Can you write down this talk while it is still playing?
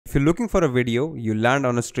If you're looking for a video, you land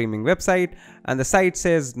on a streaming website and the site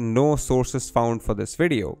says no sources found for this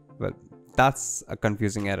video. Well, that's a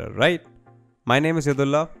confusing error, right? My name is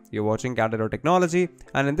Yadullah, you're watching Candid.Technology,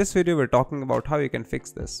 and in this video we're talking about how you can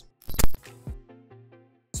fix this.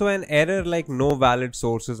 So an error like no valid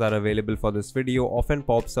sources are available for this video often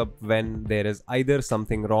pops up when there is either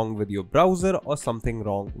something wrong with your browser or something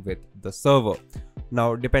wrong with the server.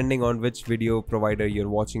 Now, depending on which video provider you're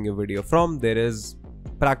watching your video from, there is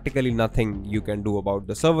practically nothing you can do about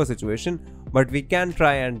the server situation, but we can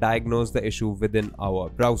try and diagnose the issue within our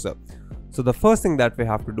browser. So the first thing that we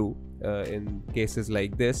have to do in cases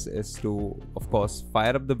like this is to, of course,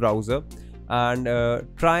 fire up the browser and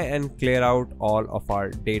try and clear out all of our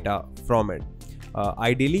data from it.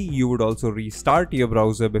 Ideally, you would also restart your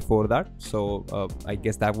browser before that. So I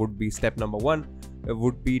guess that would be step number one. It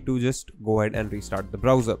would be to just go ahead and restart the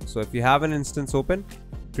browser. So if you have an instance open,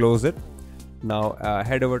 close it. Now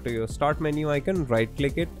head over to your start menu icon, right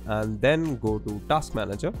click it, and then go to Task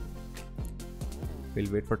Manager.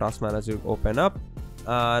 We'll wait for Task Manager to open up,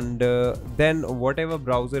 and then whatever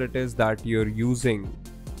browser it is that you're using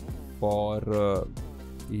for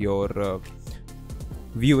your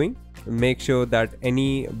viewing, make sure that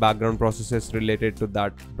any background processes related to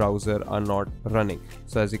that browser are not running.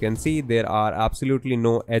 So as you can see, there are absolutely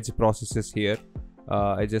no Edge processes here.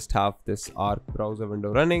 I just have this Arc browser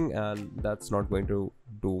window running, and that's not going to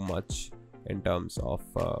do much in terms of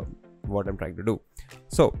what I'm trying to do.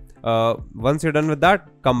 So once you're done with that,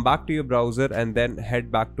 come back to your browser and then head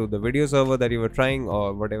back to the video server that you were trying,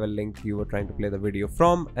 or whatever link you were trying to play the video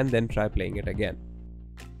from, and then try playing it again.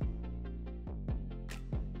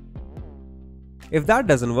 If that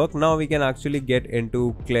doesn't work, now we can actually get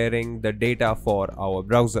into clearing the data for our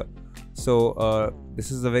browser. So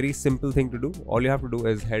this is a very simple thing to do. All you have to do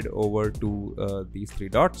is head over to these three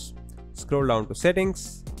dots, scroll down to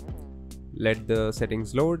settings, let the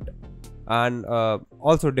settings load, and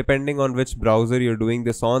also depending on which browser you're doing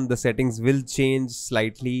this on, the settings will change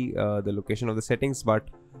slightly, the location of the settings, but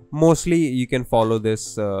mostly you can follow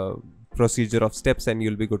this procedure of steps and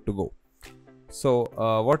you'll be good to go. So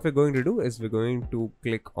what we're going to do is we're going to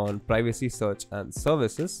click on Privacy, Search and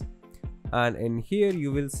Services, and in here you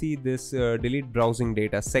will see this Delete Browsing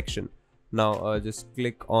Data section. Now just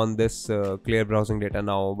click on this Clear Browsing Data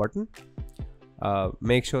Now button.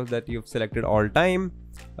 Make sure that you've selected all time.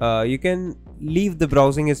 You can leave the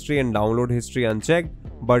browsing history and download history unchecked,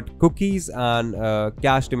 but cookies and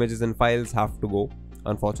cached images and files have to go,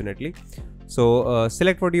 unfortunately. So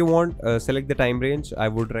select what you want, select the time range. I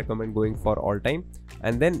would recommend going for all time,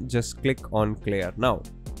 and then just click on clear. Now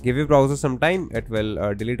give your browser some time, it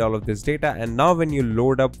will delete all of this data, and now when you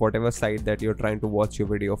load up whatever site that you're trying to watch your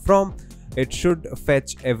video from, it should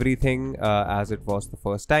fetch everything as it was the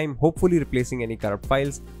first time, hopefully replacing any corrupt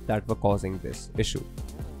files that were causing this issue.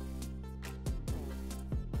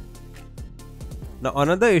 Now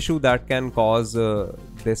another issue that can cause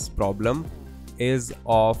this problem is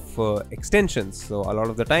of extensions. So a lot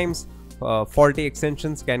of the times faulty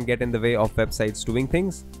extensions can get in the way of websites doing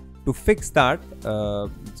things. To fix that,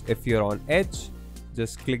 if you're on Edge,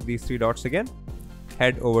 just click these three dots again,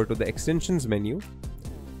 head over to the extensions menu,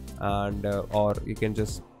 and or you can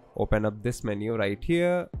just open up this menu right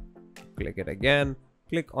here, click it again,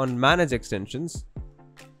 click on Manage Extensions,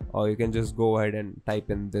 or you can just go ahead and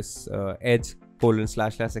type in this Edge://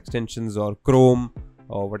 or Chrome,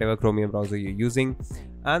 or whatever Chromium browser you're using,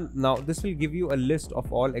 and now this will give you a list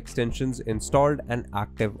of all extensions installed and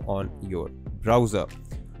active on your browser.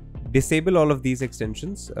 Disable all of these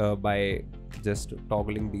extensions by just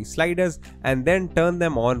toggling these sliders, and then turn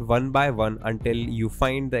them on one by one until you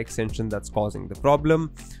find the extension that's causing the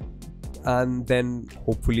problem, and then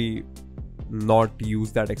hopefully not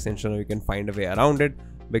use that extension, or you can find a way around it,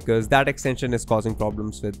 because that extension is causing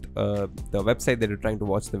problems with the website that you're trying to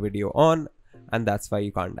watch the video on, and that's why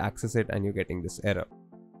you can't access it and you're getting this error.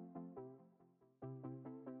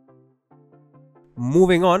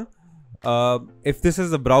 Moving on, if this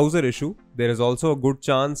is a browser issue, there is also a good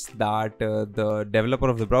chance that the developer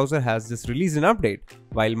of the browser has just released an update.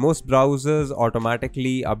 While most browsers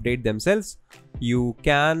automatically update themselves, you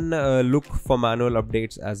can look for manual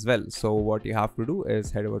updates as well. So what you have to do is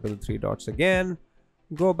head over to the three dots again,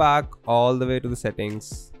 go back all the way to the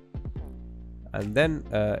settings, and then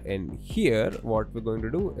in here what we're going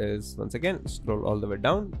to do is once again scroll all the way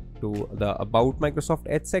down to the About Microsoft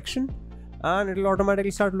Edge section, and it will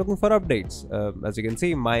automatically start looking for updates. As you can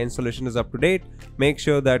see, my installation is up to date. Make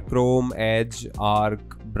sure that Chrome, Edge,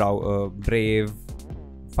 Arc, Brave,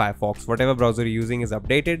 Firefox, whatever browser you're using is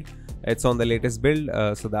updated. It's on the latest build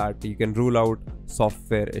so that you can rule out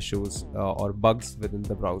software issues or bugs within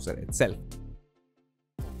the browser itself.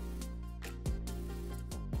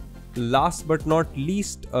 Last but not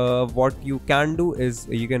least, what you can do is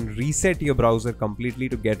you can reset your browser completely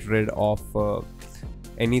to get rid of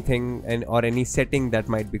anything or any setting that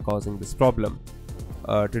might be causing this problem.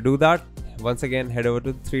 To do that, once again head over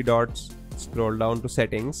to the three dots, scroll down to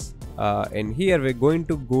settings. In here we're going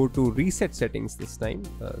to go to reset settings this time,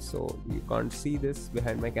 so you can't see this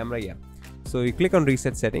behind my camera. Yeah, so you click on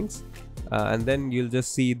reset settings, and then you'll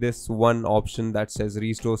just see this one option that says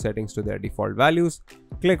restore settings to their default values.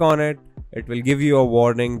 Click on it. It will give you a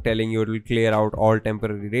warning telling you it will clear out all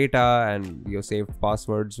temporary data and your saved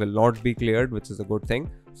passwords will not be cleared, which is a good thing,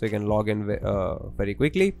 so you can log in very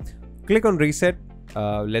quickly. Click on reset,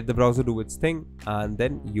 let the browser do its thing, and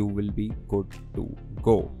then you will be good to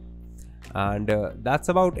go. And that's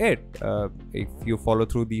about it. If you follow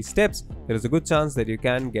through these steps, there is a good chance that you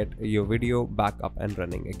can get your video back up and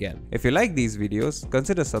running again. If you like these videos,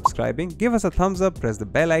 consider subscribing, give us a thumbs up, press the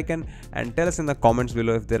bell icon, and tell us in the comments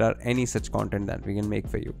below if there are any such content that we can make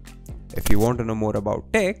for you. If you want to know more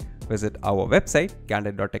about tech, visit our website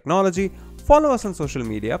Candid.Technology, follow us on social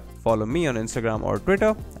media, follow me on Instagram or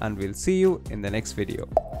Twitter, and we'll see you in the next video.